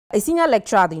A senior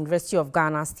lecturer at the University of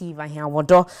Ghana, Steve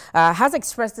Ahiawodo, has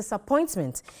expressed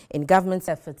disappointment in government's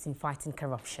efforts in fighting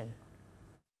corruption.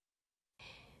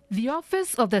 The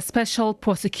Office of the Special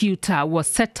Prosecutor was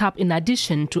set up in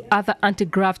addition to other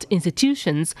anti-graft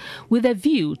institutions with a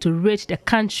view to rid the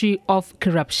country of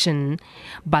corruption.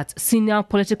 But senior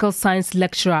political science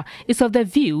lecturer is of the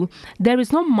view there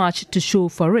is not much to show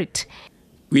for it.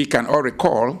 We can all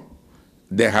recall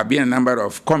there have been a number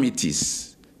of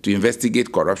committees to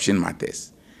investigate corruption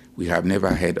matters. We have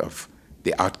never heard of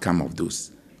the outcome of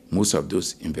most of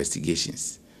those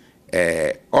investigations.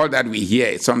 All that we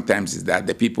hear sometimes is that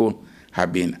the people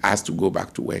have been asked to go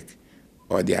back to work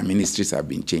or their ministries have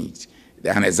been changed.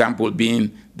 An example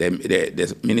being the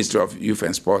Ministry of Youth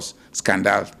and Sports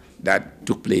scandal that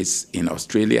took place in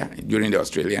Australia during the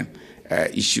Australian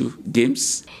issue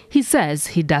games. He says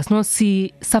he does not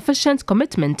see sufficient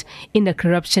commitment in the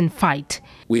corruption fight.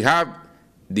 We have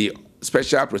the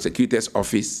Special Prosecutor's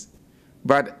Office,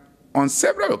 but on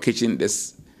several occasions,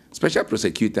 the Special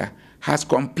Prosecutor has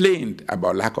complained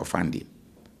about lack of funding.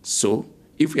 So,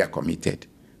 if we are committed,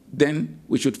 then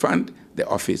we should fund the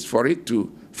office for it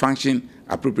to function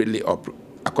appropriately or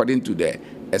according to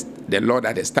the law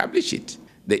that establishes it.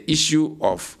 The issue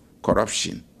of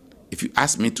corruption, if you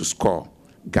ask me to score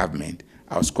government,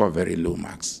 I'll score very low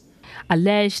marks.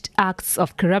 Alleged acts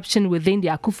of corruption within the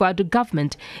Akufo-Addo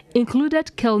government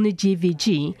included Kelni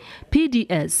GVG,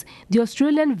 PDS, the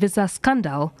Australian visa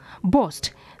scandal,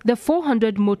 BOST, the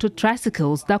 400 motor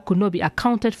tricycles that could not be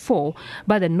accounted for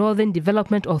by the Northern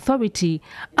Development Authority,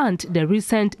 and the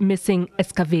recent missing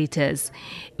excavators.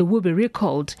 It will be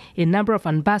recalled a number of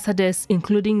ambassadors,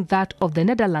 including that of the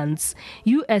Netherlands,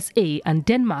 USA and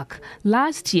Denmark,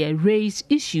 last year raised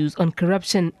issues on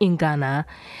corruption in Ghana.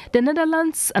 The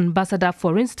Netherlands ambassador,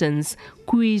 for instance,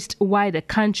 quizzed why the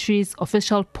country's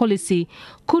official policy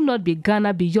could not be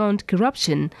Ghana beyond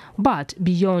corruption, but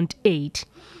beyond aid.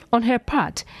 On her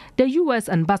part, the U.S.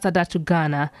 ambassador to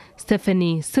Ghana,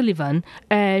 Stephanie Sullivan,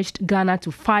 urged Ghana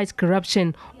to fight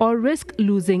corruption or risk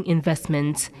losing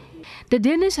investments. The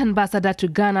Danish ambassador to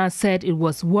Ghana said it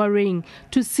was worrying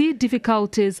to see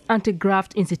difficulties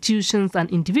anti-graft institutions and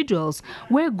individuals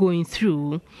were going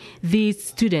through. These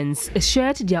students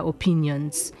shared their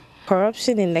opinions.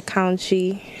 Corruption in the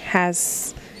country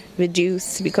has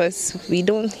reduced because we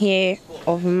don't hear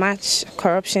of much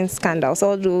corruption scandals,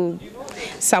 although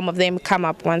some of them come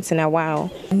up once in a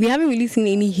while. We haven't really seen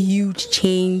any huge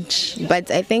change,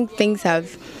 but I think things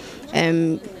have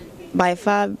by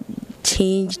far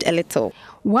changed a little.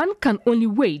 One can only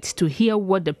wait to hear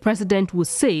what the president will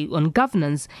say on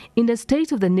governance in the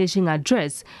State of the Nation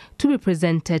address to be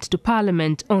presented to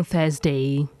Parliament on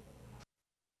Thursday.